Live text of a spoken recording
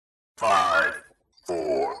5,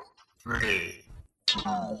 4, 3, 2,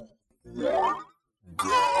 1,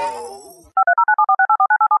 go.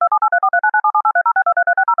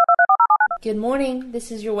 Good morning.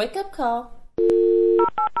 This is your wake-up call.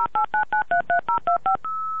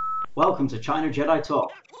 Welcome to China Jedi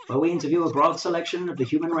Talk, where we interview a broad selection of the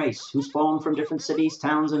human race who spawn from different cities,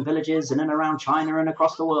 towns, and villages in and around China and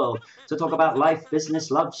across the world to talk about life, business,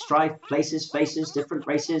 love, strife, places, faces, different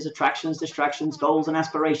races, attractions, distractions, goals, and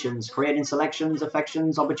aspirations, creating selections,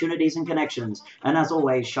 affections, opportunities, and connections, and as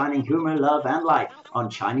always, shining humor, love, and light on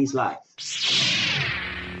Chinese life.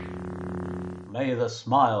 May the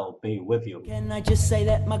smile be with you. Can I just say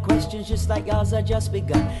that my questions just like yours are just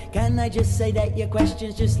begun? Can I just say that your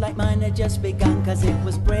questions just like mine are just begun? Cause it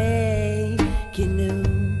was breaking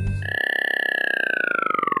news.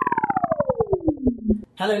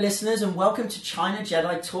 Hello listeners and welcome to China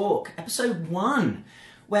Jedi Talk, episode 1,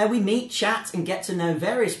 where we meet, chat and get to know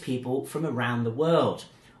various people from around the world,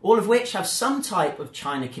 all of which have some type of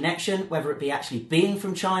China connection, whether it be actually being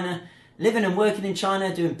from China, living and working in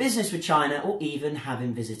China, doing business with China, or even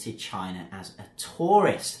having visited China as a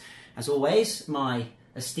tourist. As always, my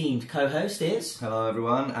esteemed co-host is... Hello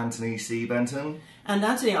everyone, Anthony C. Benton. And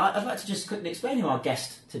Anthony, I'd like to just quickly explain who our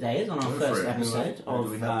guest today is on our first episode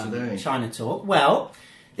of China Talk. Well,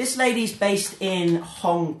 this lady's based in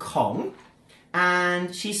Hong Kong,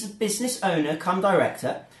 and she's a business owner cum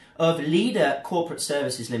director of Leader Corporate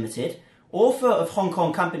Services Limited, author of Hong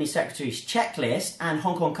Kong Company Secretary's Checklist and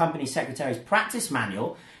Hong Kong Company Secretary's Practice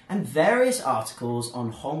Manual, and various articles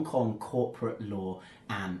on Hong Kong corporate law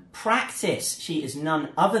and practice. She is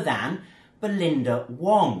none other than Belinda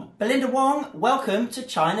Wong. Belinda Wong, welcome to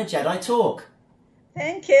China Jedi Talk.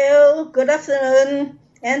 Thank you. Good afternoon,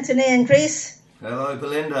 Anthony and Chris. Hello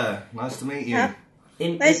Belinda, nice to meet you.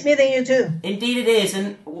 Nice meeting you too. Indeed it is,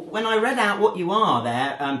 and when I read out what you are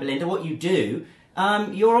there, Belinda, what you do,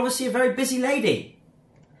 you're obviously a very busy lady.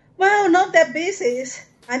 Well, not that busy.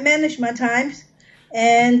 I manage my time.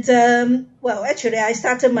 And, actually, I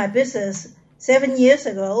started my business 7 years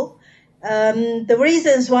ago. The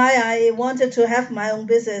reasons why I wanted to have my own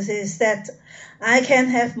business is that I can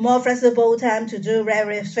have more flexible time to do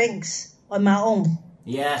various things on my own.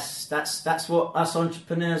 Yes, that's what us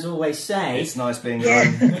entrepreneurs always say. It's nice being your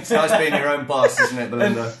own. It's nice being your own boss, isn't it,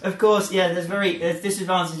 Belinda? Of course, yeah. There's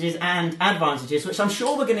disadvantages and advantages, which I'm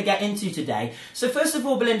sure we're going to get into today. So first of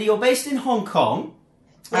all, Belinda, you're based in Hong Kong,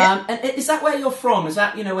 and is that where you're from? Is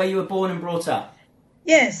that where you were born and brought up?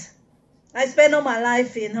 Yes, I spent all my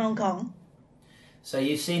life in Hong Kong. So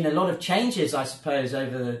you've seen a lot of changes, I suppose,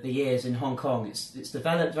 over the years in Hong Kong. It's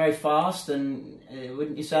developed very fast, and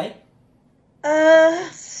wouldn't you say?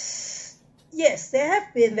 Yes, there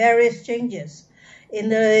have been various changes in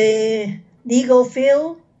the legal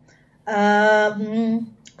field,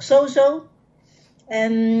 social,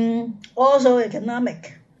 and also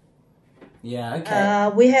economic. Yeah, okay.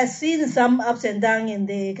 We have seen some ups and downs in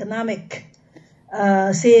the economic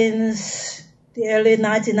since the early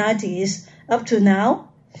 1990s up to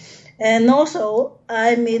now. And also,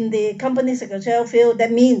 I'm in the company secretarial field.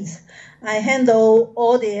 That means I handle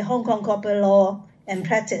all the Hong Kong corporate law and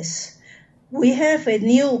practice. We have a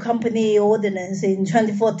new company ordinance in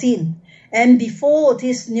 2014. And before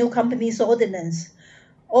this new company's ordinance,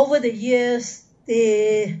 over the years,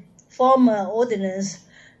 the former ordinance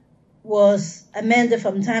was amended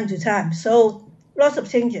from time to time. So lots of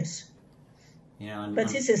changes. Yeah, but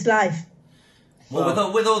this is life.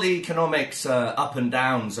 Well, with all the economics up and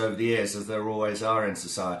downs over the years, as there always are in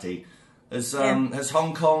society, has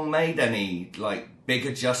Hong Kong made any big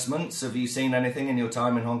adjustments? Have you seen anything in your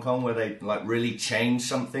time in Hong Kong where they really changed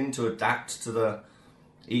something to adapt to the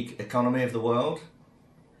economy of the world?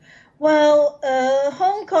 Well,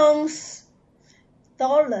 Hong Kong's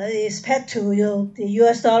dollar is pegged to the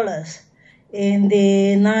US dollars in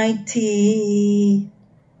the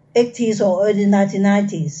 1980s or early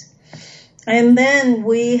 1990s. And then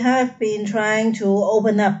we have been trying to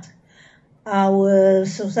open up our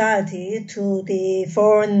society to the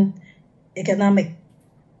foreign economies.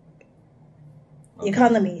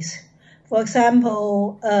 For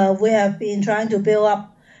example, we have been trying to build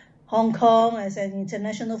up Hong Kong as an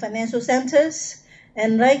international financial center,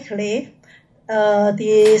 and lately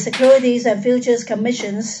the Securities and Futures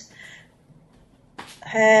Commissions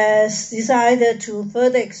has decided to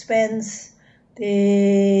further expand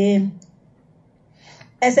the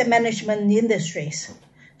asset management industries.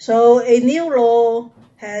 So a new law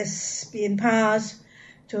has been passed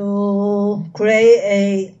to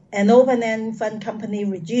create an open-end fund company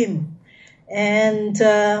regime. And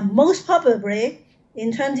most probably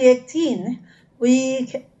in 2018,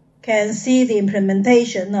 we can see the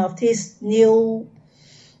implementation of this new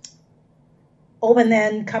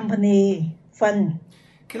open-end company fund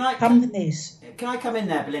companies. Can I come in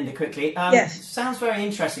there, Belinda, quickly? Yes. Sounds very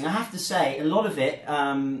interesting. I have to say, a lot of it,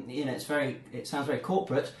 it sounds very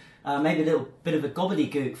corporate, maybe a little bit of a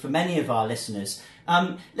gobbledygook for many of our listeners.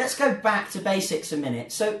 Let's go back to basics a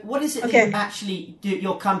minute. So what is it that you actually do,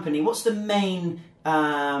 your company, what's the main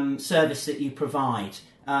service that you provide?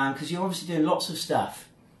 Because you're obviously doing lots of stuff.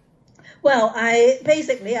 Well, I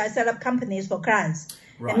set up companies for clients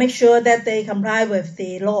and make sure that they comply with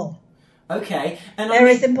the law. Okay. And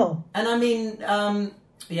very simple. And I mean,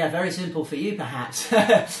 very simple for you, perhaps.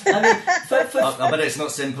 I bet it's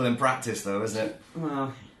not simple in practice, though, is it?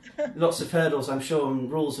 Well, lots of hurdles, I'm sure, and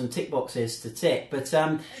rules and tick boxes to tick. But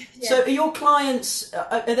so are your clients,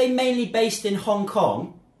 are they mainly based in Hong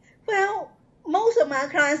Kong? Well, most of my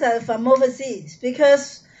clients are from overseas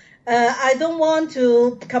because I don't want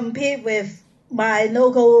to compete with my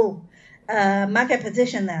local market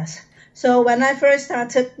positioners. So when I first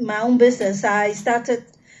started my own business, I started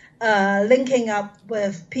linking up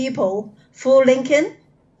with people through LinkedIn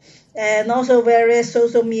and also various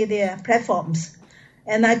social media platforms.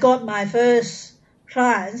 And I got my first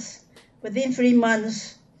clients within 3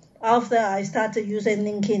 months after I started using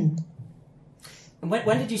LinkedIn. And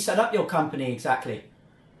when did you set up your company exactly?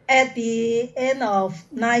 At the end of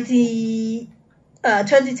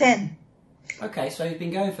 2010. Okay, so you've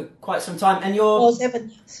been going for quite some time. And your 7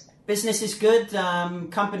 years. Business is good?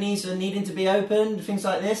 Companies are needing to be opened, things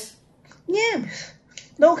like this? Yes,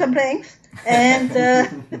 no complaints. And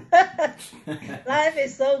life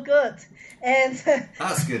is so good. And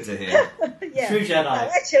that's good to hear. Yeah. True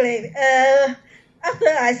Jedi. Actually, after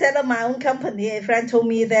I set up my own company, a friend told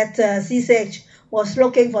me that CCH was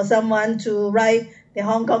looking for someone to write the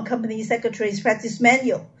Hong Kong Company Secretary's Practice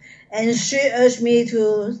Manual. And she urged me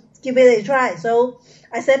to give it a try. So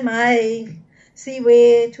I sent my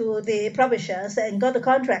CV to the publishers and got the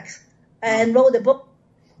contracts and wrote the book.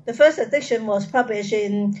 The first edition was published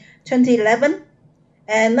in 2011.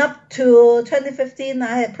 And up to 2015,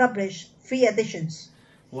 I had published 3 editions.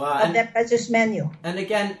 Wow. Of that practice manual. And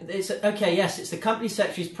again, it's the Company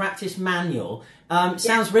Secretary's Practice Manual.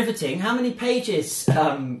 Sounds riveting. How many pages,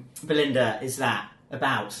 Belinda, is that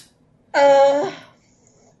about?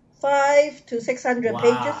 500 to 600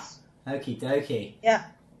 pages. Okie dokie. Yeah.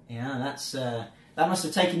 Yeah, that's that must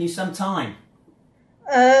have taken you some time.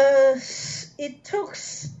 It took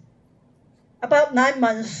about 9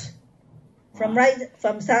 months from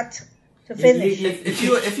start to finish. If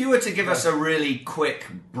you were to give us a really quick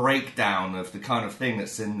breakdown of the kind of thing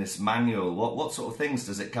that's in this manual, what sort of things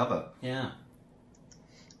does it cover? Yeah.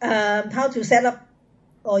 How to set up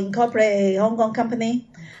or incorporate a Hong Kong company.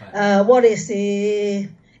 Okay. What is the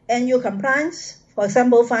annual compliance? For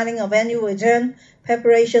example, filing of annual return,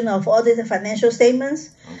 preparation of audited financial statements,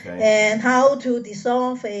 and how to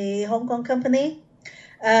dissolve a Hong Kong company.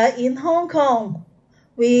 In Hong Kong,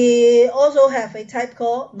 we also have a type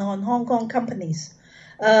called non-Hong Kong companies.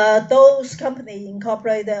 Those companies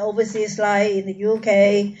incorporated overseas, like in the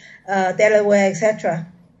UK, Delaware, etc.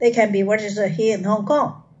 They can be registered here in Hong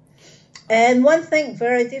Kong. And one thing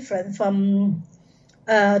very different from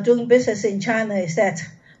doing business in China is that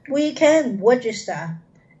we can register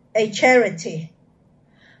a charity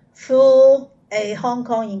through a Hong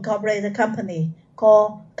Kong incorporated company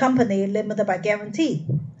called Company Limited by Guarantee.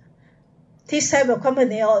 This type of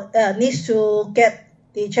company needs to get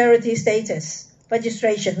the charity status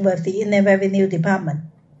registration with the Inland Revenue Department.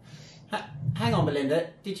 Hang on, Belinda.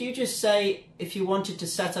 Did you just say if you wanted to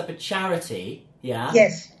set up a charity,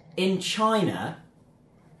 Yes. in China,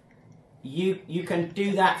 you can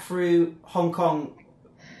do that through Hong Kong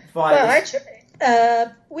via... Well, actually,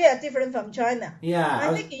 we are different from China. Yeah.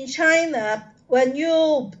 I think in China, when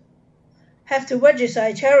you have to register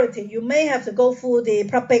a charity, you may have to go through the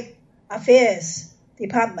public affairs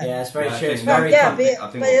department. Yeah, it's very true. It's very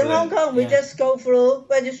but in Hong Kong, we just go through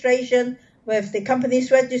registration with the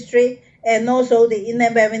company's registry and also the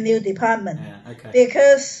Inland Revenue Department. Yeah, okay.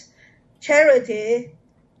 Because charity,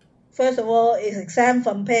 first of all, is exempt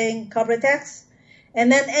from paying corporate tax.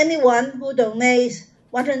 And then anyone who donates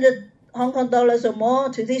 100 Hong Kong dollars or more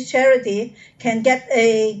to this charity can get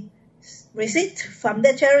a receipt from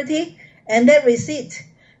that charity, and that receipt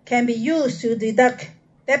can be used to deduct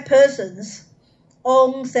that person's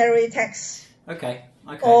own salary tax. Okay.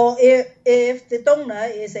 Or if the donor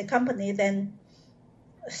is a company, then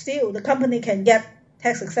still the company can get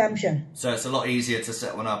tax exemption. So it's a lot easier to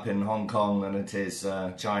set one up in Hong Kong than it is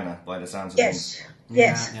China, by the sounds of things.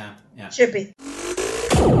 Yes. Yeah. Should be.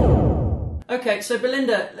 Okay, so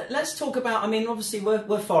Belinda, let's talk about. I mean, obviously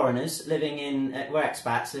we're foreigners living in, we're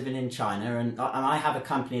expats living in China, and I have a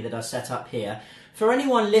company that I set up here. For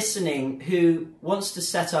anyone listening who wants to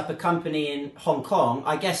set up a company in Hong Kong,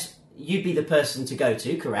 I guess you'd be the person to go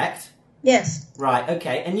to, correct? Yes. Right.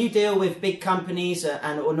 Okay, and you deal with big companies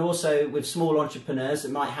and also with small entrepreneurs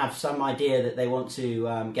that might have some idea that they want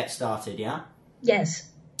to get started. Yeah. Yes.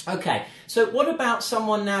 Okay, so what about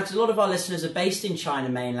someone now, because a lot of our listeners are based in China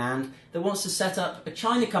mainland, that wants to set up a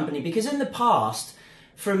China company? Because in the past,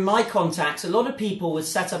 from my contacts, a lot of people would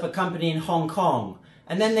set up a company in Hong Kong,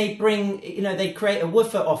 and then they they'd create a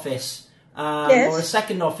woofer office or a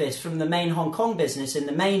second office from the main Hong Kong business in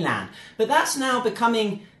the mainland. But that's now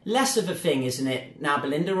becoming less of a thing, isn't it now,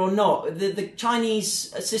 Belinda, or not? The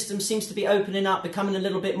Chinese system seems to be opening up, becoming a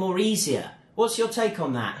little bit more easier. What's your take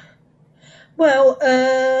on that? Well,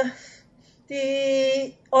 on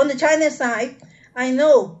the China side, I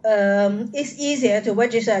know it's easier to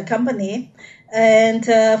register a company, and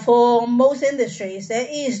for most industries, there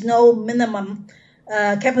is no minimum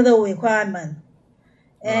capital requirement,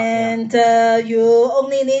 and you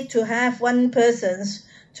only need to have one person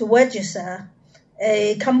to register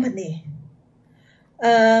a company.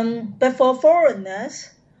 But for foreigners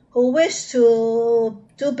who wish to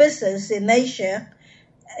do business in Asia,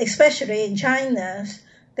 especially in China,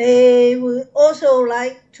 they would also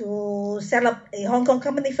like to set up a Hong Kong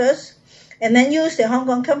company first, and then use the Hong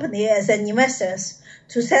Kong company as an investor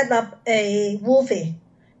to set up a WOFE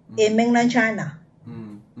in mainland China.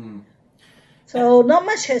 So not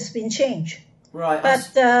much has been changed. Right.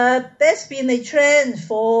 But there's been a trend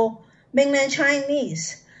for mainland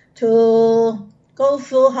Chinese to go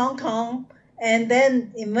through Hong Kong and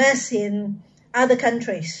then invest in other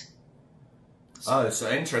countries. Oh, so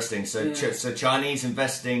interesting. So, so Chinese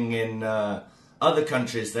investing in other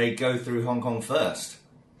countries, they go through Hong Kong first.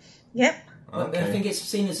 Yep. Okay. I think it's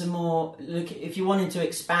seen as a more if you wanted to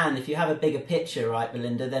expand, if you have a bigger picture, right,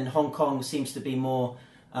 Belinda, then Hong Kong seems to be more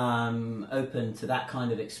open to that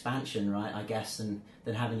kind of expansion, right? I guess,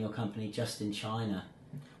 than having your company just in China.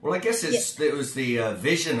 Well, I guess it was the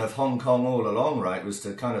vision of Hong Kong all along, right? Was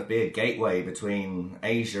to kind of be a gateway between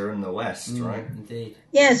Asia and the West, right? Indeed.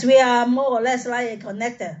 Yes, we are more or less like a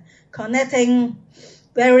connector, connecting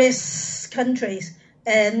various countries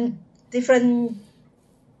and different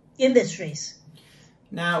industries.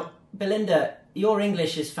 Now, Belinda, your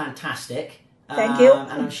English is fantastic. Thank you. And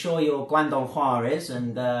I'm sure your Guangdonghua is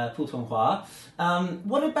and Putonghua.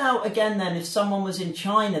 What about, again then, if someone was in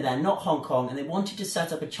China then, not Hong Kong, and they wanted to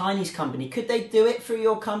set up a Chinese company, could they do it through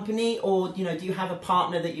your company? Or, do you have a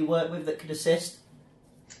partner that you work with that could assist?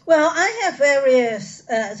 Well, I have various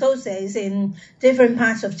associates in different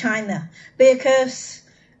parts of China because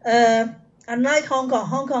unlike Hong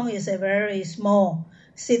Kong is a very small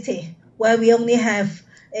city where we only have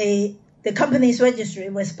the company's registry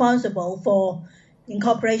responsible for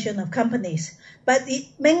incorporation of companies. But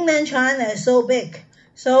mainland China is so big.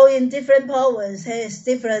 So in different provinces, has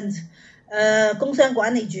different 工商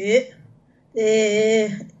管理局,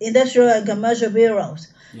 the industrial and commercial bureaus.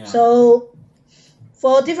 Yeah. So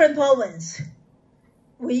for different provinces,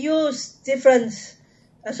 we use different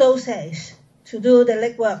associates to do the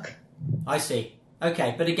legwork. I see.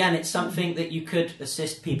 Okay, but again, it's something that you could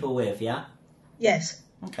assist people with, yeah? Yes.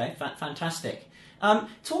 Okay, fantastic.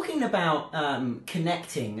 Talking about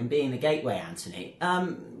connecting and being the gateway, Anthony,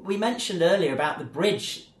 we mentioned earlier about the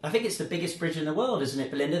bridge. I think it's the biggest bridge in the world, isn't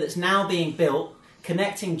it, Belinda, that's now being built,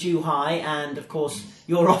 connecting Zhuhai and, of course,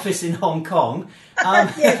 your office in Hong Kong.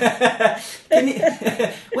 Yes.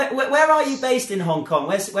 Where are you based in Hong Kong?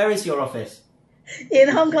 Where is your office? In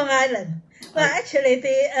Hong Kong Island. Well, actually,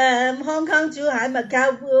 the Hong Kong Zhuhai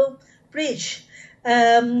Macau Bridge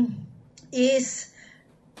is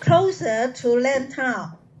closer to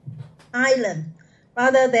Lantau Island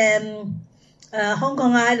rather than Hong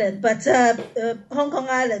Kong Island. But Hong Kong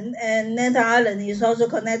Island and Lantau Island is also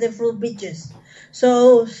connected through bridges.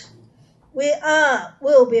 So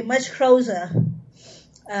we'll be much closer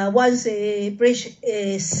once the bridge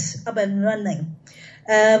is up and running.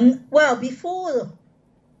 Well, before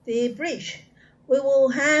the bridge, we will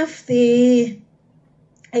have the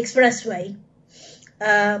expressway,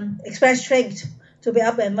 express train to be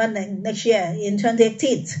up and running next year in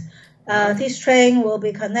 2018. This train will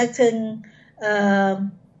be connecting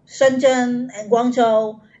Shenzhen and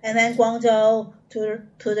Guangzhou, and then Guangzhou to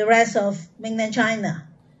the rest of mainland China.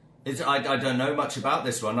 I don't know much about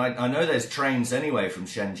this one. I know there's trains anyway from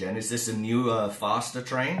Shenzhen. Is this a newer, faster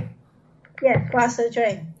train? Yes, faster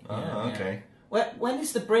train. Oh, okay. When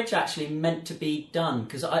is the bridge actually meant to be done?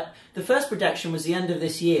 Because the first projection was the end of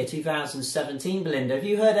this year, 2017. Belinda, have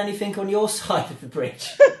you heard anything on your side of the bridge?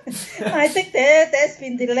 I think that's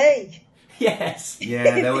been delayed. Yes. Yeah,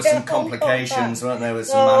 there were some complications, weren't there, with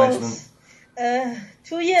some management?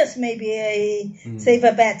 2 years may be a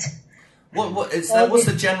safer bet. What's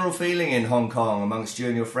the general feeling in Hong Kong amongst you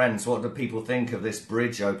and your friends? What do people think of this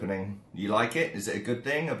bridge opening? You like it? Is it a good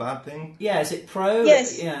thing, a bad thing? Yeah, is it pro?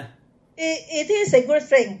 Yes. Yeah. It is a good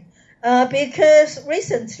thing because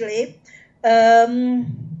recently there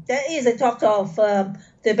is a talk of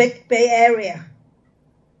the Big Bay Area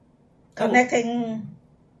connecting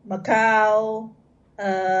Macau,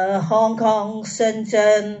 Hong Kong,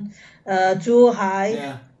 Shenzhen,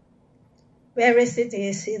 Zhuhai, various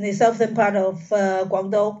cities in the southern part of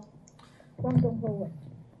Guangdong.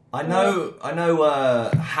 I know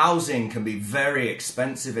housing can be very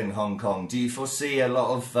expensive in Hong Kong. Do you foresee a lot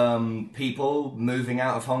of people moving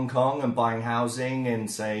out of Hong Kong and buying housing in,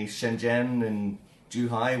 say, Shenzhen and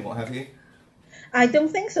Zhuhai, what have you? I don't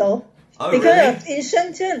think so. Oh, because really? in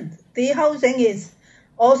Shenzhen, the housing is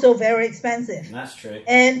also very expensive. That's true.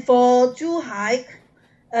 And for Zhuhai,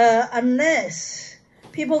 unless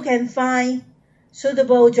people can find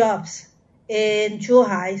suitable jobs in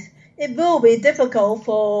Zhuhai, it will be difficult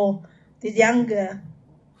for the younger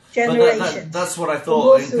generation. That's what I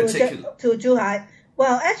thought in particular. To Zhuhai.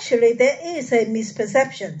 Well, actually, there is a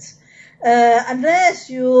misperception. Unless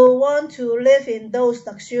you want to live in those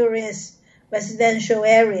luxurious residential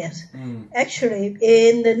areas, actually,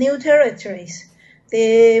 in the new territories,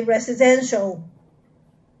 the residential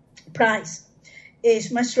price is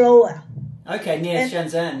much lower. Okay, near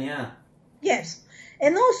Shenzhen, yeah. Yes.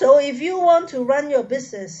 And also, if you want to run your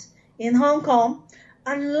business in Hong Kong,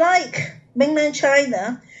 unlike mainland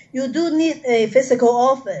China, you do need a physical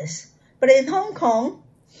office. But in Hong Kong,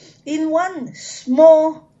 in one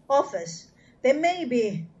small office, there may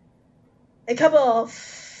be a couple of,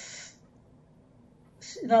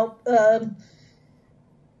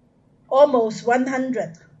 almost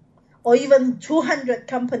 100 or even 200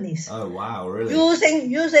 companies. Oh, wow, really?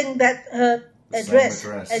 Using that address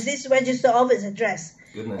as this registered office address.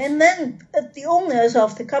 Goodness. And then the owners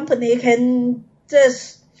of the company can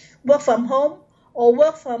just work from home or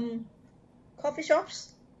work from coffee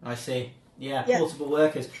shops. I see. Yeah, portable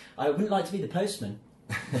workers. I wouldn't like to be the postman.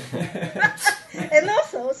 And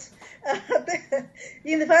also,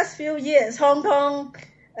 in the past few years, Hong Kong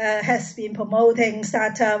has been promoting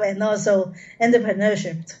startup and also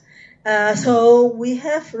entrepreneurship. So we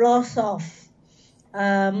have lots of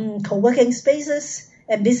co-working spaces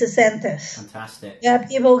and business centers. Fantastic. Yeah,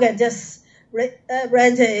 people can just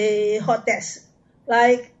rent a hot desk.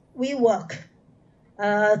 Like WeWork,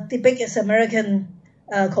 the biggest American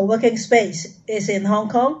co-working space is in Hong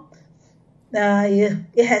Kong.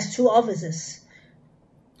 It has 2 offices.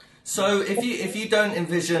 So if you don't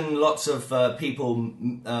envision lots of people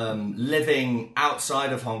living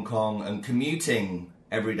outside of Hong Kong and commuting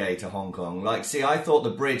every day to Hong Kong, I thought the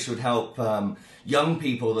bridge would help young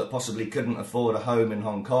people that possibly couldn't afford a home in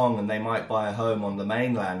Hong Kong, and they might buy a home on the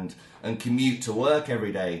mainland and commute to work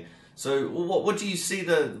every day. So what do you see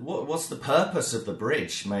what's the purpose of the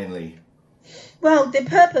bridge mainly? Well, the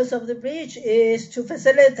purpose of the bridge is to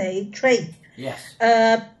facilitate trade. Yes.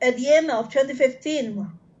 At the end of 2015,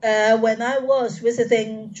 when I was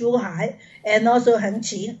visiting Zhuhai and also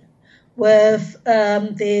Hengqin with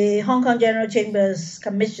the Hong Kong General Chamber's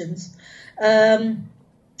commissions,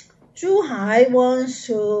 Zhuhai wants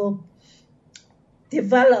to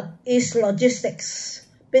develop its logistics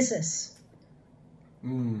business.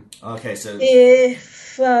 Okay, so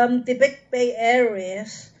if the Big Bay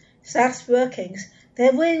areas starts working,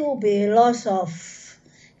 there will be lots of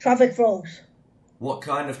traffic flows. what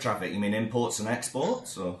kind of traffic? You mean imports and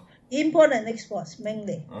exports, or Import and exports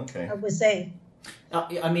mainly. okay? I would say.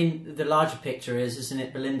 I mean, the larger picture isn't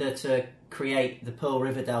it, Belinda, to create the Pearl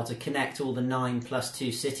River Delta, connect all the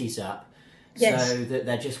 9+2 cities up, Yes. so that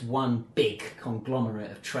they're just one big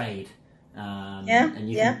conglomerate of trade. Yeah, and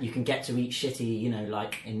you can get to each city,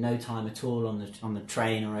 in no time at all on the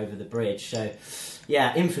train or over the bridge. So,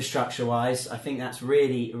 yeah, infrastructure-wise, I think that's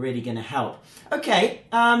really, really going to help. Okay.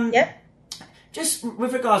 Yep. Just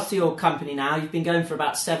with regards to your company now, you've been going for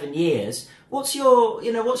about 7 years. What's your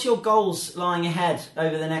goals lying ahead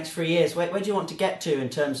over the next 3 years? Where do you want to get to in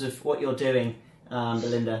terms of what you're doing,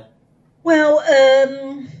 Belinda? Well,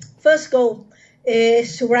 first goal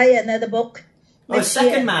is to write another book.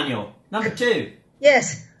 Second manual, number 2.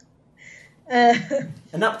 Yes. An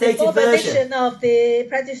updated the version edition of the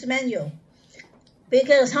practice manual,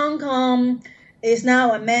 because Hong Kong is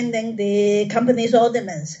now amending the company's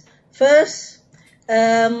ordinance. First,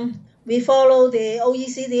 We follow the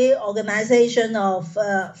OECD Organization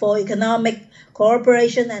for Economic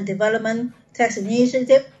Cooperation and Development Tax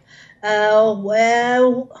Initiative,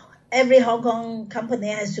 where every Hong Kong company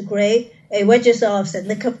has to create a register of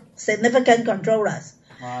significant controllers.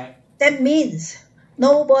 Right. That means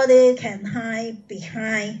nobody can hide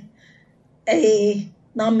behind a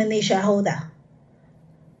nominee shareholder.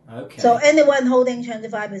 Okay. So anyone holding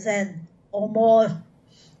 25% or more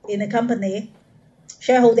in the company,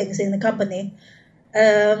 shareholdings in the company,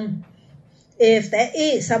 if there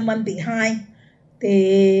is someone behind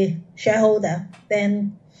the shareholder,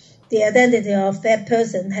 then the identity of that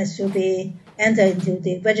person has to be entered into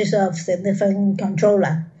the register of significant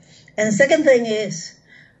controller. And the second thing is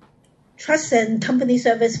trust and company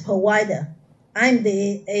service provider. I'm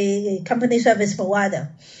a company service provider,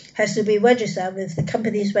 has to be registered with the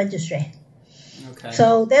company's registry. Okay.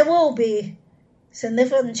 So there will be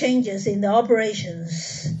significant changes in the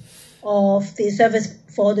operations of the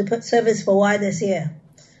service providers here.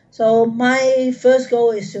 So my first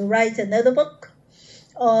goal is to write another book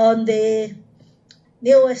on the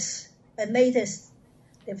newest and latest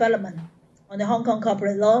development on the Hong Kong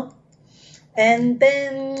corporate law. And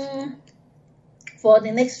then for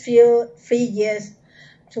the next 3 years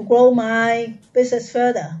to grow my business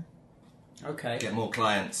further. Okay. Get more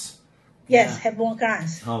clients. Yes, Yeah. have more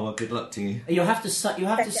clients. Oh, well, good luck to you. You have to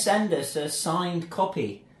send us a signed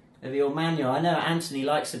copy of your manual. I know Anthony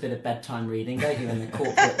likes a bit of bedtime reading, don't you, in the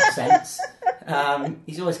corporate sense?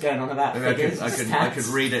 He's always going on about Maybe figures. I could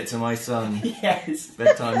read it to my son. Yes.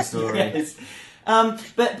 Bedtime story. Yes.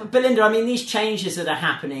 But Belinda, I mean, these changes that are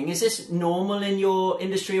happening, is this normal in your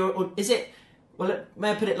industry, or is it? Well,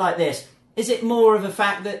 may I put it like this? Is it more of a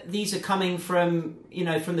fact that these are coming from,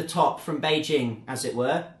 from the top, from Beijing, as it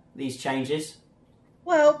were, these changes?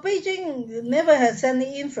 Well, Beijing never has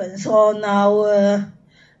any influence on our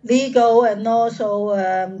legal and also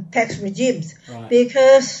tax regimes, Right.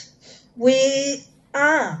 because we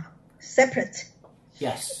are separate.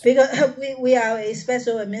 Yes. Because we are a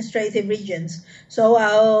special administrative regions, so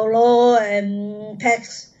our law and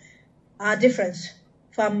tax are different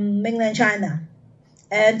from mainland China.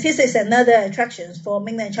 And this is another attraction for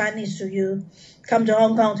mainland Chinese to come to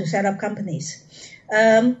Hong Kong to set up companies.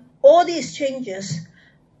 All these changes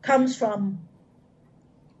comes from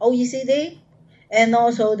OECD and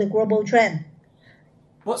also the global trend.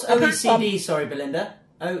 What's OECD? Sorry, Belinda.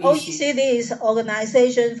 OECD is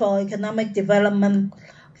Organization for Economic Development,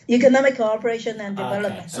 Economic Cooperation and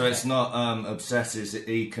Development. Okay. So it's not obsessive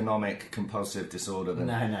economic compulsive disorder then?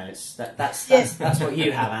 No, that's what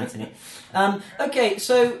you have, Anthony. Okay,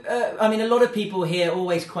 so I mean, a lot of people here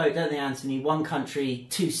always quote, don't they, Anthony? One country,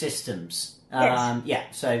 two systems. Yes. Yeah.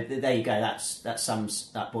 So there you go. That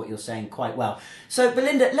sums up what you're saying quite well. So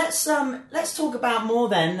Belinda, let's talk about more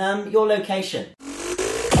then your location.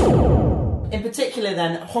 In particular,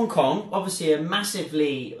 then, Hong Kong, obviously a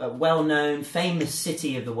massively well-known, famous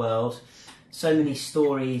city of the world. So many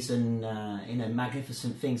stories and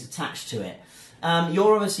magnificent things attached to it.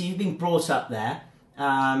 You've been brought up there.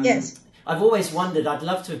 Yes. I've always wondered. I'd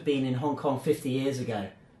love to have been in Hong Kong 50 years ago,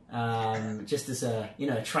 just as a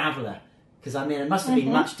traveller, because I mean it must have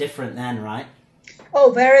been much different then, right?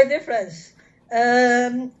 Oh, very different.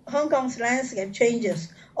 Hong Kong's landscape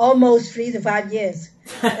changes almost 3 to 5 years.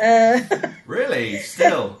 Really?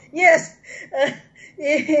 Still? Yes.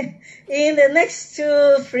 In the next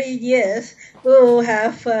 2-3 years, we will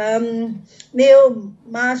have new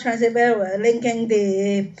mass transit railway linking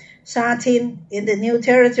the Sha Tin in the new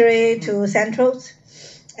territory to Centrals.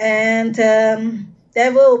 And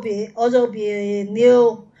there will also be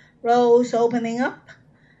new roads opening up.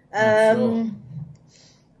 Sure.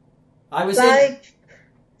 I was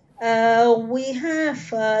we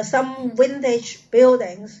have some vintage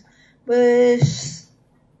buildings which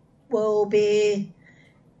will be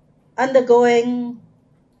undergoing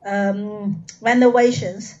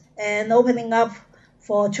renovations and opening up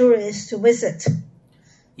for tourists to visit.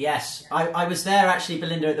 Yes, I was there actually,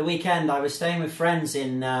 Belinda, at the weekend. I was staying with friends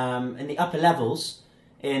in the upper levels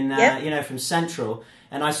from Central,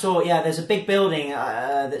 and I saw there's a big building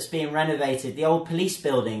that's being renovated, the old police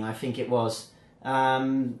building, I think it was.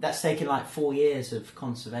 That's taken like 4 years of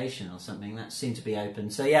conservation or something. That seemed to be open.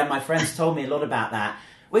 So my friends told me a lot about that,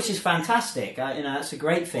 which is fantastic. That's a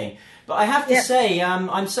great thing. But I have to say,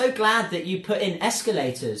 I'm so glad that you put in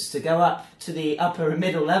escalators to go up to the upper and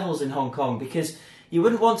middle levels in Hong Kong, because you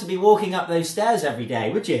wouldn't want to be walking up those stairs every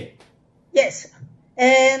day, would you? Yes.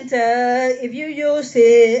 And if you use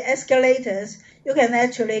the escalators, you can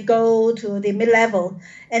actually go to the mid-level.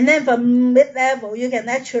 And then from mid-level, you can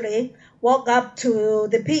actually walk up to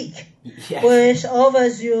the peak, Yes. which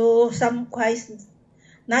offers you some quite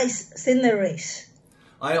nice sceneries.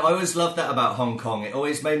 I always loved that about Hong Kong. It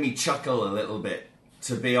always made me chuckle a little bit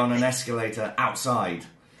to be on an escalator outside.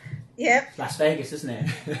 Yep. Las Vegas, isn't it?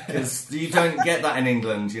 Because you don't get that in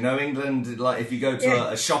England. You know, England, like if you go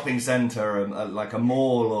to a shopping centre, like a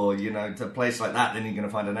mall, or to a place like that, then you're going to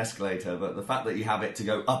find an escalator. But the fact that you have it to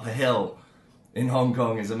go up a hill in Hong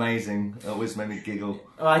Kong is amazing. It always made me giggle.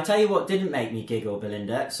 Well, I tell you what didn't make me giggle,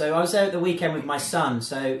 Belinda. So I was there at the weekend with my son.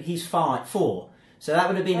 So he's 4. So that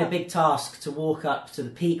would have been a big task to walk up to the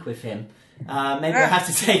peak with him. Maybe I had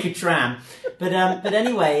to take a tram. But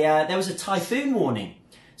anyway, there was a typhoon warning.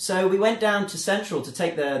 So we went down to Central to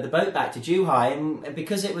take the boat back to Zhuhai, and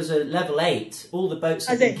because it was a level 8, all the boats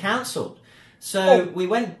had been cancelled. So we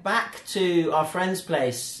went back to our friend's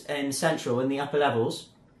place in Central in the upper levels,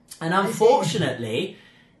 and unfortunately,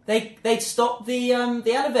 they'd stopped the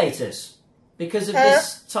elevators because of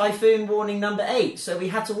this typhoon warning number 8. So we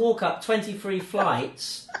had to walk up 23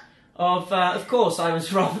 flights. Of course, I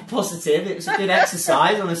was rather positive. It was a good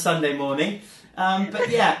exercise on a Sunday morning. But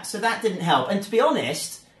yeah, so that didn't help. And to be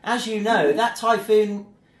honest, as you know, that typhoon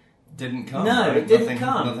didn't come. No, right? it didn't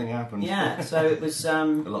come. Nothing happened. Yeah, so it was a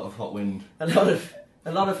lot of hot wind. A lot of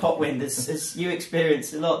hot wind, as you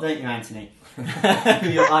experience a lot, don't you, Anthony?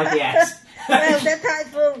 Your IBS. Well, that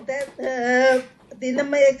typhoon, the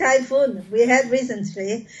number 8 typhoon we had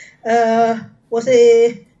recently was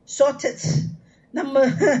a shortest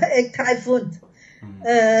number 8 typhoon.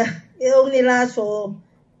 It only lasts for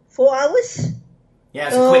 4 hours. Yeah,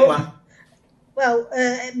 it's a quick one. Well,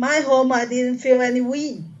 at my home, I didn't feel any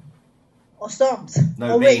wind or storms.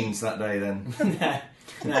 No beans that day then.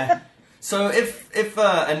 No. So if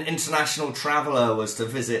an international traveller was to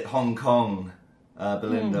visit Hong Kong,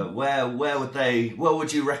 Belinda, where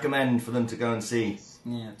would you recommend for them to go and see?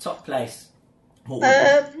 Yeah, top place. Go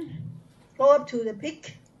up to the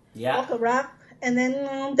peak, walk around, and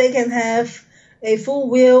then they can have a full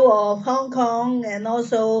view of Hong Kong and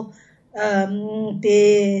also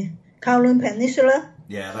the Kowloon Peninsula.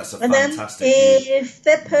 Yeah, that's a and fantastic then view. if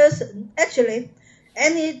that person, actually,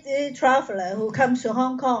 any traveller who comes to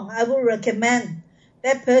Hong Kong, I would recommend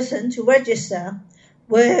that person to register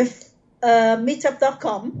with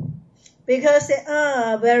meetup.com, because there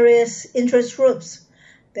are various interest groups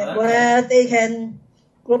where they can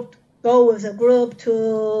go with a group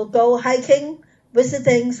to go hiking,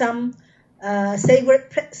 visiting some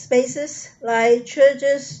sacred spaces like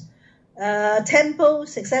churches,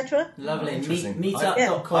 temples, etc. Lovely. Interesting.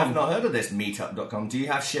 Meetup.com. I've not heard of this meetup.com. Do you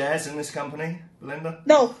have shares in this company, Belinda?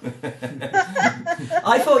 No.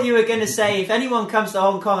 I thought you were going to say, if anyone comes to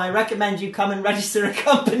Hong Kong, I recommend you come and register a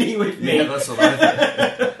company with me. Yeah, that's what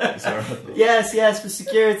I thought. Yes, for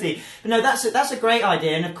security. But no, that's a great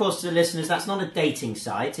idea. And of course, to the listeners, that's not a dating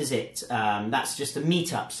site, is it? That's just a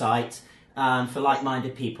meetup site for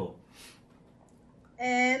like-minded people.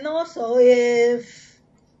 And also, if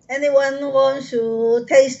anyone wants to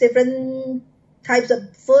taste different types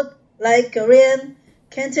of food, like Korean,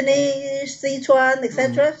 Cantonese, Sichuan,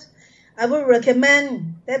 etc., I would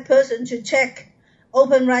recommend that person to check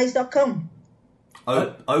openrice.com.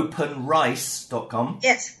 Openrice.com?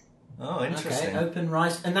 Yes. Oh, interesting. Okay, Open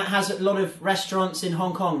Rice. And that has a lot of restaurants in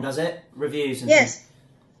Hong Kong, does it? Reviews and Yes. things.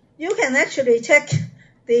 You can actually check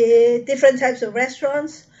the different types of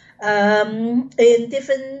restaurants in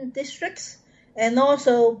different districts, and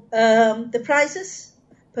also the prices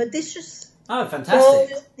per dishes. Oh,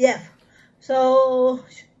 fantastic. So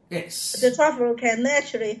Yes. the traveler can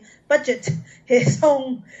actually budget his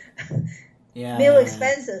own meal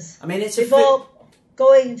expenses I mean, before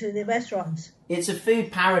going to the restaurants. It's a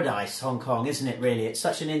food paradise, Hong Kong, isn't it, really? It's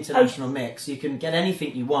such an international mix. You can get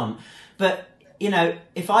anything you want. But,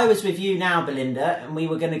 if I was with you now, Belinda, and we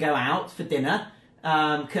were going to go out for dinner,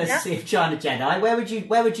 courtesy of China Jedi, where would you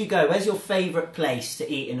go? Where's your favourite place to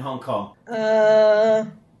eat in Hong Kong?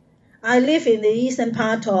 I live in the eastern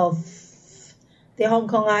part of the Hong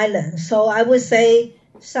Kong island, so I would say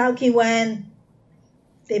South Kee Wan,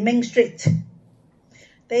 the main street.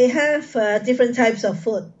 They have different types of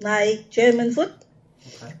food, like German food,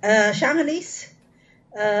 Shanghainese,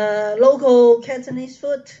 local Cantonese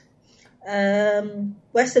food,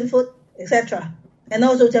 Western food, etc., and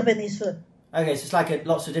also Japanese food. Okay, so it's like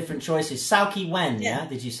lots of different choices. South Kee Wan, yeah,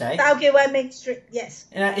 did you say? South Kee Wan main street, yes.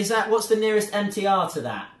 What's the nearest MTR to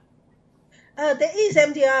that? There is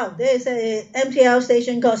MTR. There is a MTR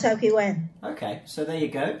station called South Kee Wan. Okay, so there you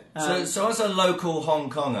go. So as a local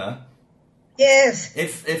Hong Konger, yes.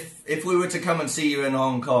 If we were to come and see you in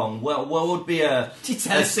Hong Kong, what would be a... Did you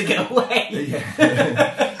tell us to go away?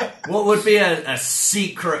 Yeah. What would be a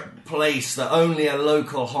secret place that only a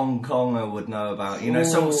local Hong Konger would know about? You know,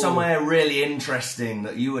 somewhere really interesting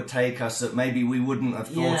that you would take us that maybe we wouldn't have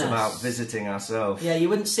thought about visiting ourselves. Yeah, you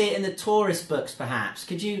wouldn't see it in the tourist books, perhaps.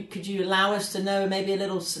 Could you allow us to know maybe a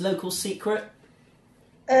little local secret?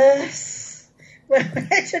 Well,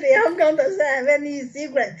 actually, Hong Kong doesn't have any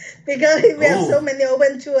secret because we have so many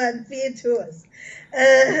open tour and free tours.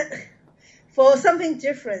 For something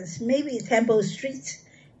different, maybe Temple Street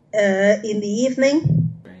in the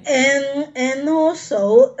evening, and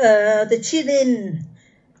also the Chilin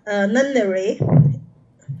Nunnery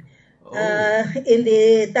in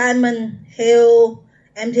the Diamond Hill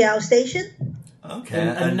MTR station. Okay,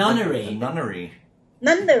 a nunnery. A nunnery.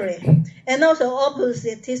 Nunnery. And also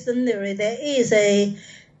opposite this nunnery, there is a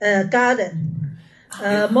garden.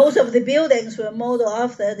 Most of the buildings were modeled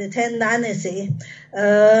after the Tang Dynasty.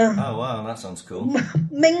 Oh wow, that sounds cool.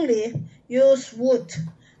 Mainly use wood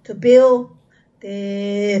to build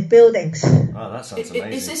the buildings. Oh, that sounds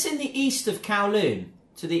amazing. Is this in the east of Kowloon?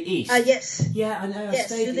 To the east? Yes. Yeah, I know. Yes,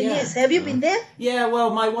 to the east. Have you been there? Yeah, well,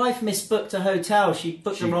 my wife misbooked a hotel. She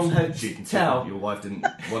booked the wrong hotel. Your wife didn't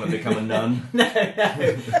want to become a nun. No.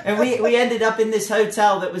 And we ended up in this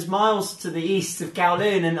hotel that was miles to the east of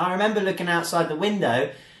Kowloon. And I remember looking outside the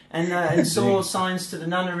window and saw signs to the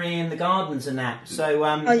nunnery and the gardens and that. So,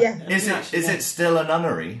 Is it still a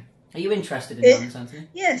nunnery? Are you interested in nuns, Anthony?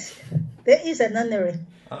 Yes, there is a nunnery.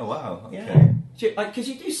 Oh wow. Okay. Yeah. Because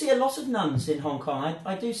you do see a lot of nuns in Hong Kong.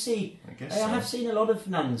 I do see. I have seen a lot of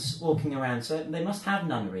nuns walking around, so they must have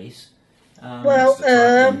nunneries. Well,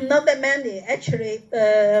 not that many. Actually,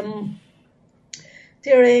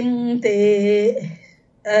 during the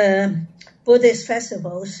Buddhist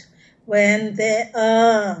festivals, when there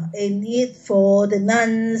are a need for the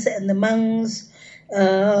nuns and the monks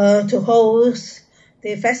to host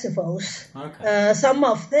the festivals, some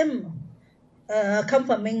of them come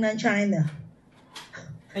from mainland China.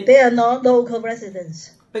 They are not local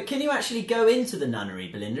residents. But can you actually go into the nunnery,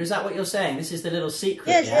 Belinda? Is that what you're saying? This is the little secret,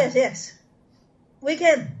 Yes. We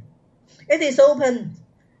can. It is open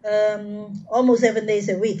almost 7 days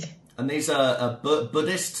a week. And these are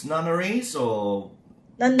Buddhist nunneries or?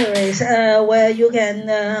 Nunneries where you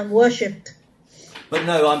can worship. But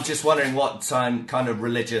no, I'm just wondering what kind of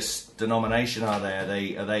religious denomination are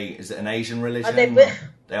they? Are they? Is it an Asian religion? They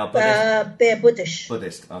are Buddhist. They are Buddhist.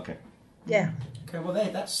 Buddhist. Okay. Yeah. Okay, well,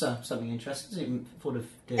 that's something interesting. Thought of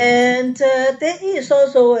doing and there is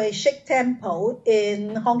also a Sikh temple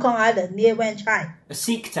in Hong Kong Island near Wan Chai. A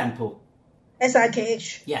Sikh temple?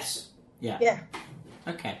 SIKH. Yes. Yeah. Yeah.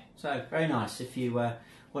 Okay, so very nice. If you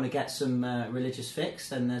want to get some religious fix,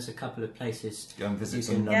 then there's a couple of places go and visit you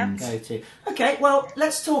some can nuns. Go to. Okay, well,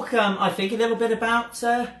 let's talk, I think, a little bit about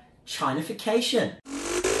Chinification.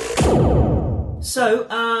 So,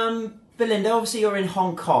 Belinda, obviously you're in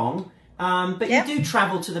Hong Kong. But you do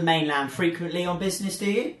travel to the mainland frequently on business, do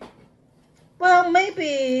you? Well,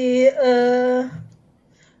 maybe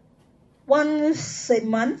once a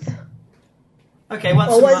month. Okay,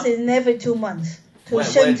 once in every 2 months to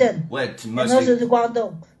Shenzhen and also to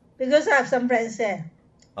Guangdong, because I have some friends there.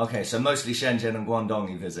 Okay, so mostly Shenzhen and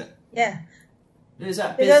Guangdong you visit. Yeah. Is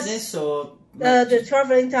that business or? The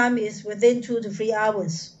traveling time is within 2 to 3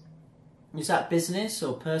 hours. Is that business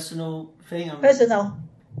or personal thing? Personal.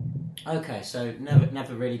 Okay, so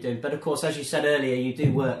never really doing. But of course, as you said earlier, you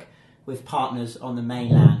do work with partners on the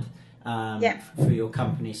mainland for your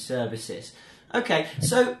company's services. Okay,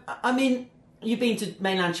 so I mean, you've been to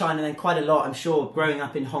mainland China then quite a lot, I'm sure, growing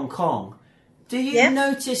up in Hong Kong. Do you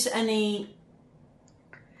notice any?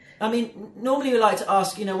 I mean, normally we like to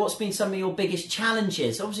ask, what's been some of your biggest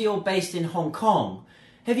challenges? Obviously, you're based in Hong Kong.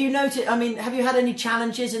 Have you noticed? I mean, have you had any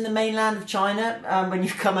challenges in the mainland of China when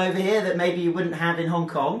you've come over here that maybe you wouldn't have in Hong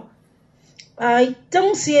Kong? I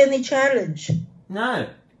don't see any challenge. No.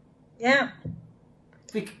 Yeah.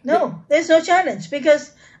 No, there's no challenge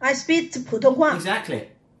because I speak Putonghua. Exactly.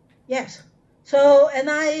 Yes. So,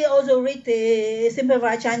 and I also read the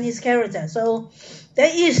simplified Chinese character. So,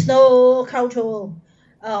 there is no cultural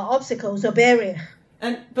obstacles or barrier.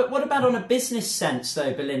 But what about on a business sense,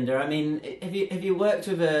 though, Belinda? I mean, have you worked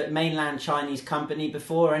with a mainland Chinese company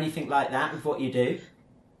before or anything like that with what you do?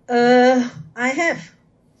 I have.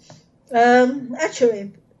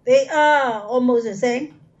 Actually, they are almost the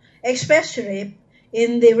same, especially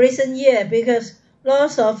in the recent year because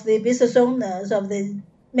lots of the business owners of the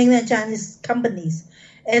mainland Chinese companies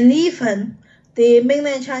and even the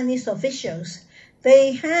mainland Chinese officials,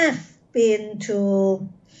 they have been to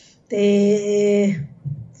the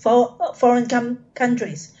foreign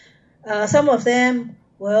countries. Some of them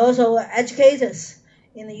were also educators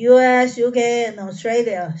in the US, UK and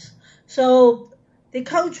Australia. So the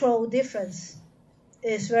cultural difference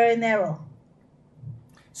is very narrow.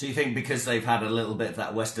 So you think because they've had a little bit of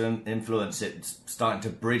that Western influence, it's starting to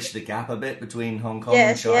bridge the gap a bit between Hong Kong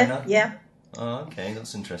and China? Yeah. Oh, okay,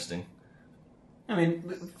 that's interesting. I mean,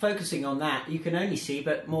 focusing on that, you can only see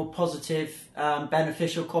but more positive,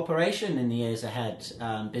 beneficial cooperation in the years ahead,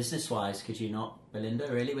 business-wise, could you not,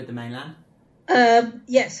 Belinda, really, with the mainland?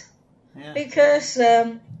 Yes. Yeah. Because,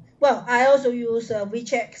 I also use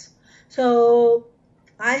WeChat. So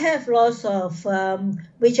I have lots of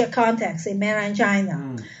WeChat contacts in mainland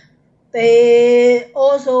China. They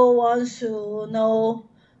also want to know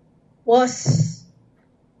what's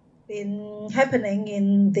been happening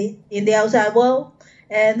in the outside world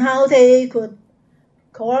and how they could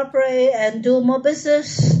cooperate and do more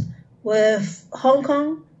business with Hong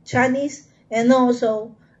Kong, Chinese, and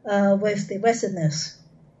also with the Westerners.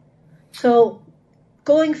 So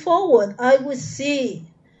going forward, I would see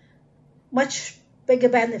much bigger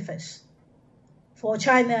benefits for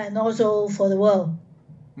China and also for the world.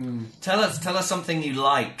 Tell us something you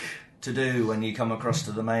like to do when you come across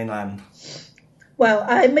to the mainland. Well,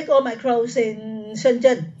 I make all my clothes in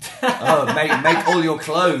Shenzhen. Oh, make all your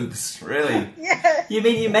clothes, really? Yeah. You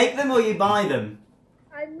mean you make them or you buy them?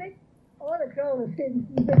 I make all the clothes in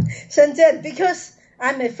Shenzhen because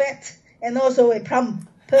I'm a fat and also a plump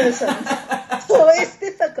person. So it's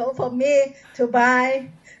difficult for me to buy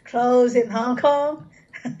clothes in Hong Kong.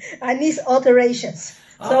 I need alterations.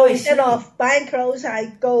 So instead of buying clothes, I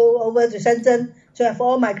go over to Shenzhen to have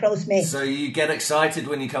all my clothes made. So you get excited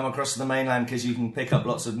when you come across the mainland because you can pick up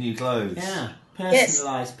lots of new clothes. Yeah,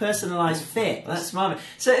 personalised fit. That's marvellous.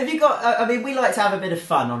 So have you got? I mean, we like to have a bit of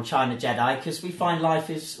fun on China Jedi because we find life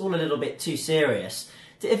is all a little bit too serious.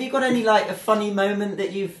 Have you got any a funny moment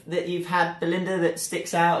that you've had, Belinda, that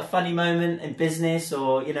sticks out? A funny moment in business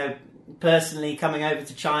or personally coming over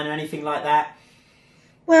to China, anything like that?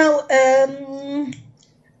 Well,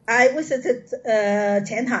 I visited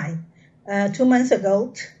Tianhai 2 months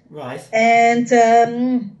ago. Right. And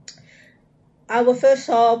our first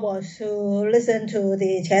thought was to listen to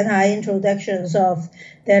the Tianhai introductions of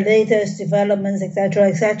the latest developments, etc.,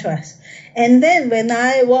 etc. And then when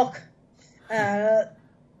I walk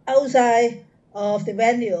outside of the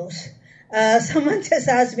venues, someone just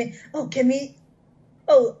asked me,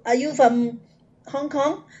 are you from Hong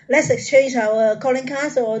Kong? Let's exchange our calling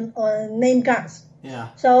cards or name cards. Yeah.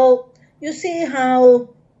 So you see how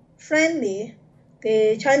friendly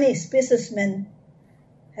the Chinese businessman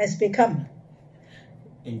has become.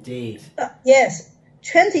 Indeed. Yes.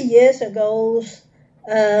 20 years ago,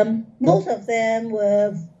 most of them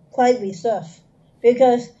were quite reserved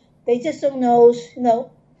because they just don't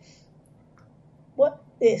know, what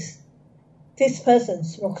is this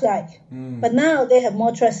person's looks like. But now they have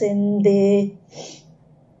more trust in the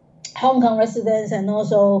Hong Kong residents and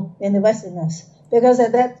also in the Westerners. Because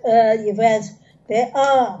at that event, there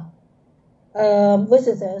are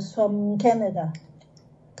visitors from Canada.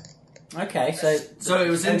 Okay, so it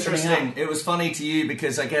was interesting. It was funny to you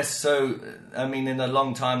because I guess so. I mean, in the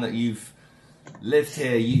long time that you've lived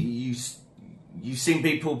here, you've seen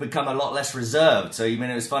people become a lot less reserved. So you mean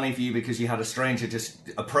it was funny for you because you had a stranger just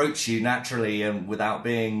approach you naturally and without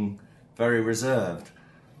being very reserved.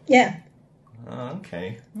 Yeah. Oh,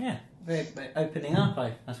 okay. Yeah, very opening up.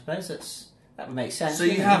 I suppose that would make sense. So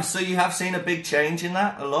you have seen a big change in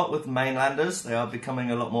that a lot with mainlanders. They are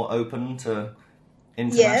becoming a lot more open to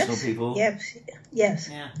international people. Yes.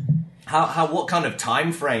 Yeah. What kind of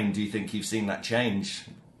time frame do you think you've seen that change?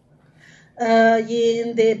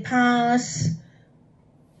 In the past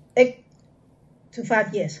 8 to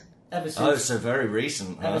 5 years. So very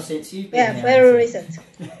recent. Ever since you've been here. Yeah, very recent.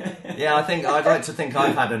 Yeah, I'd like to think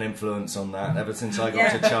I've had an influence on that ever since I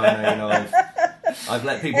got to China. I've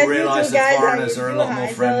let people realise that foreigners are a lot more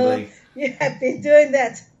friendly. So you have been doing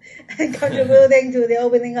that and contributing to the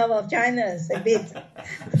opening up of China a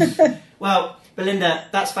bit. Well, Belinda,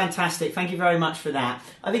 that's fantastic. Thank you very much for that.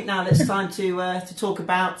 I think now it's time to talk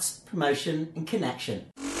about promotion and connection.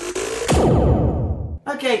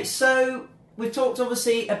 Okay, so we've talked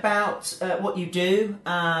obviously about what you do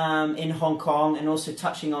in Hong Kong and also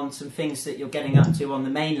touching on some things that you're getting up to on the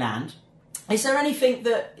mainland. Is there anything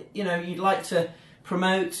that you'd like to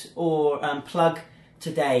promote or plug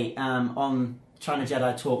today on China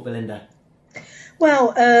Jedi Talk, Belinda?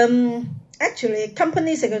 Well, actually,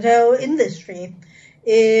 company secretarial industry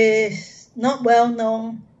is not well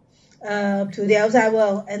known to the outside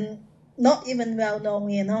world and not even well known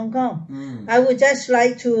in Hong Kong. I would just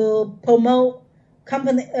like to promote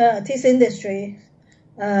this industry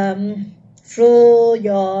through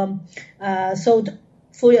your soul.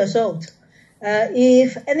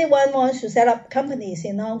 If anyone wants to set up companies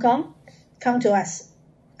in Hong Kong, come to us.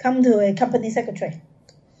 Come to a company secretary.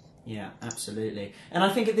 Yeah, absolutely. And I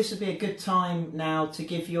think this would be a good time now to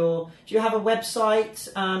give do you have a website?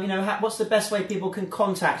 What's the best way people can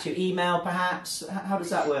contact you? Email, perhaps? How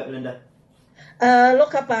does that work, Belinda?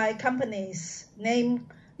 Look up my company's name,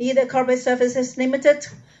 either Corporate Services Limited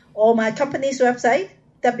or my company's website,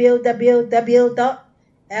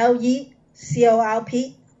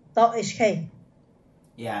 www.lecorp.hk.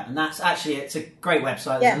 Yeah, and that's actually, it's a great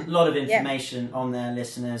website. There's a lot of information on there,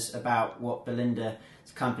 listeners, about what Belinda's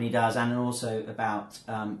company does and also about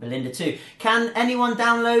Belinda too. Can anyone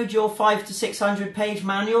download your 500 to 600 page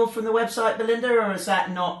manual from the website, Belinda, or is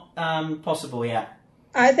that not possible yet?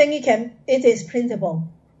 I think you can. It is printable.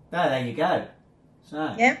 Oh, there you go.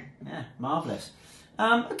 So, yeah, marvellous.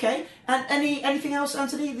 Okay, and anything else,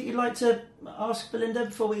 Anthony, that you'd like to ask Belinda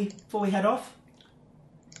before we head off?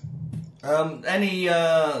 Any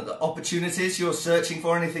opportunities you're searching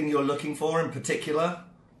for? Anything you're looking for in particular?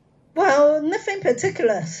 Well, nothing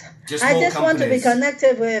particular. I just want to be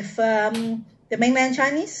connected with the mainland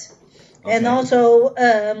Chinese, and also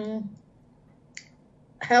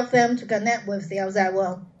help them to connect with the outside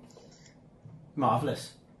world.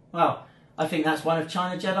 Marvellous. Well, I think that's one of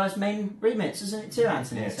China Jedi's main remits, isn't it too,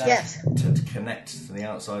 Anthony? Yes. To connect to the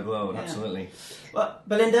outside world, absolutely. Well,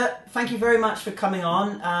 Belinda, thank you very much for coming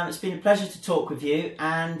on. It's been a pleasure to talk with you,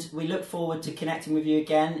 and we look forward to connecting with you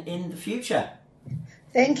again in the future.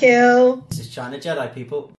 Thank you. This is China Jedi,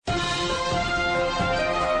 people.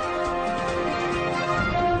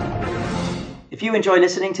 If you enjoy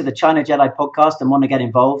listening to the China Jedi podcast and want to get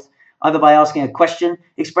involved, either by asking a question,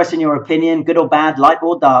 expressing your opinion, good or bad, light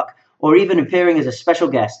or dark, or even appearing as a special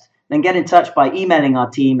guest, then get in touch by emailing our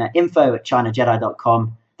team at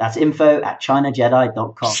info@chinajedi.com. That's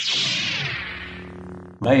info@chinajedi.com.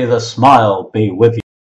 May the smile be with you.